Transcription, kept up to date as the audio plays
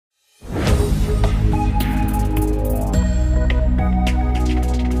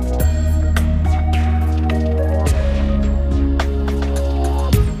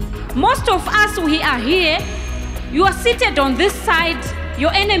are here, you are seated on this side,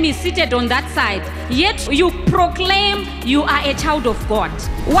 your enemy is seated on that side, yet you proclaim you are a child of God.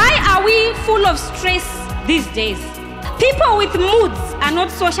 Why are we full of stress these days? People with moods are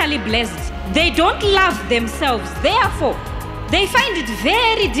not socially blessed. They don't love themselves. Therefore, they find it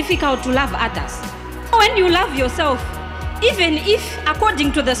very difficult to love others. When you love yourself, even if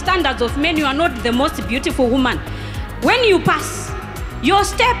according to the standards of men you are not the most beautiful woman, when you pass, your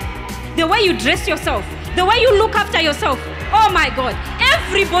step, the way you dress yourself, the way you look after yourself, oh my God,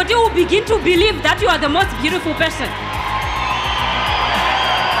 everybody will begin to believe that you are the most beautiful person.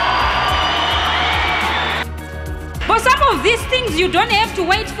 For some of these things, you don't have to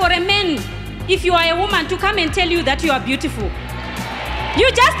wait for a man, if you are a woman, to come and tell you that you are beautiful.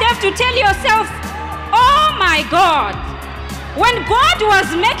 You just have to tell yourself, oh my God, when God was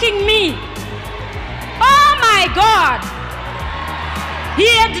making me, oh my God, He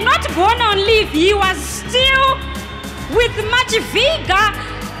had not gone on leave. He was still with much vigor.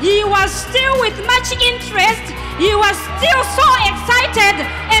 He was still with much interest. He was still so excited.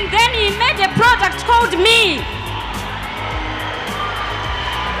 And then He made a product called me.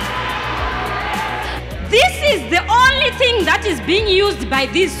 This is the only thing that is being used by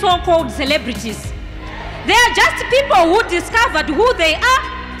these so-called celebrities. They are just people who discovered who they are.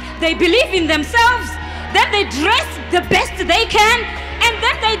 They believe in themselves. Then they dress the best they can. And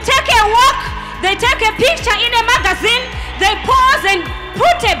then they take a walk. They take a picture in a magazine. They pose and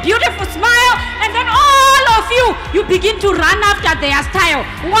put a beautiful smile. And then all of you begin to run after their style.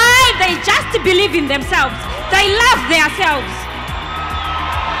 Why? They just believe in themselves. They love themselves.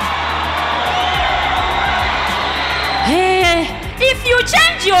 Hey, if you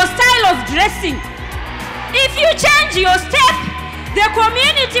change your style of dressing, if you change your step, the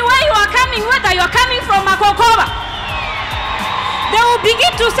community where you are coming, whether you are coming from Makokova, they will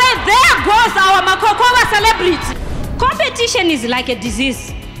begin to say, there goes our Makokova celebrity. Competition is like a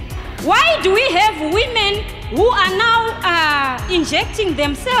disease. Why do we have women who are now injecting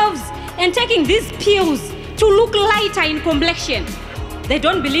themselves and taking these pills to look lighter in complexion? They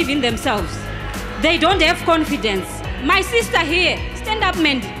don't believe in themselves. They don't have confidence. My sister here, stand up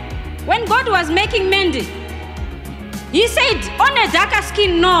Mandy. When God was making Mandy, He said, on a darker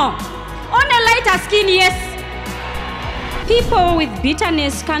skin, no. On a lighter skin, yes. People with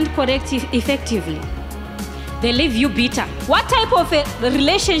bitterness can't correct effectively. They leave you bitter. What type of a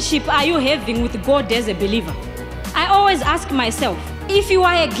relationship are you having with God as a believer? I always ask myself, if you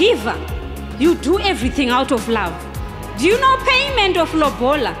are a giver, you do everything out of love. Do you know payment of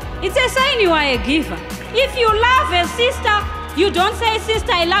lobola? It's a sign you are a giver. If you love a sister, you don't say,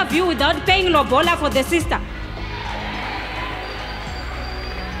 sister, I love you, without paying lobola for the sister.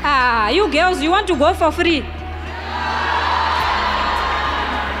 You girls, you want to go for free?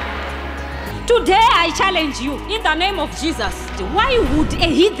 Today I challenge you in the name of Jesus. Why would a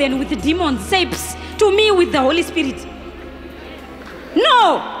heathen with demons say to me with the Holy Spirit?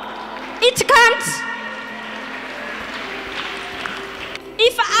 No, it can't.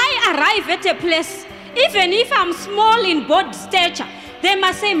 If I arrive at a place, even if I'm small in body stature, they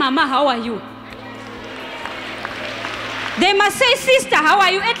must say, Mama, how are you? They must say, sister, how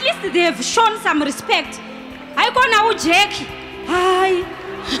are you? At least they have shown some respect. I go now, Jackie. Hi.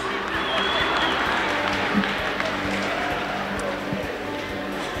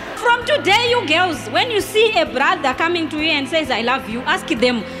 From today, you girls, when you see a brother coming to you and says, I love you, ask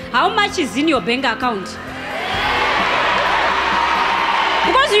them, how much is in your bank account?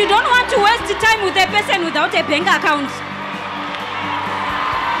 Because you don't want to waste time with a person without a bank account.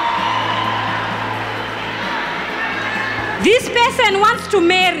 This person wants to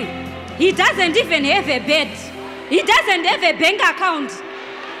marry. He doesn't even have a bed. He doesn't have a bank account.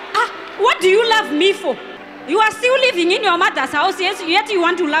 What do you love me for? You are still living in your mother's house, yes, yet you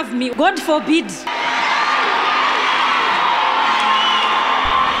want to love me. God forbid.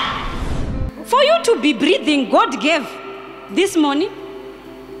 For you to be breathing, God gave this morning.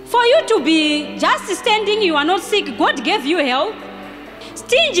 For you to be just standing, you are not sick, God gave you health.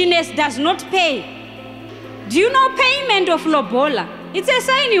 Stinginess does not pay. Do you know payment of lobola? It's a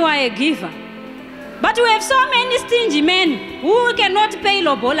sign you are a giver. But we have so many stingy men who cannot pay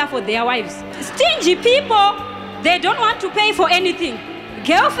lobola for their wives. Stingy people, they don't want to pay for anything.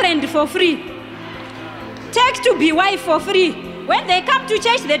 Girlfriend for free. Take to be wife for free. When they come to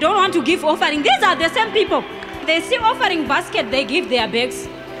church, they don't want to give offering. These are the same people. They see offering basket, they give their bags.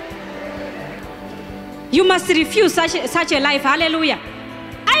 You must refuse such a life. Hallelujah.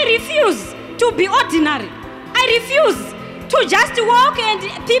 I refuse to be ordinary. I refuse to just walk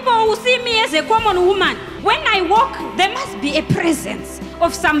and people will see me as a common woman. When I walk, there must be a presence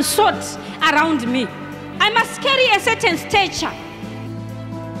of some sort around me. I must carry a certain stature.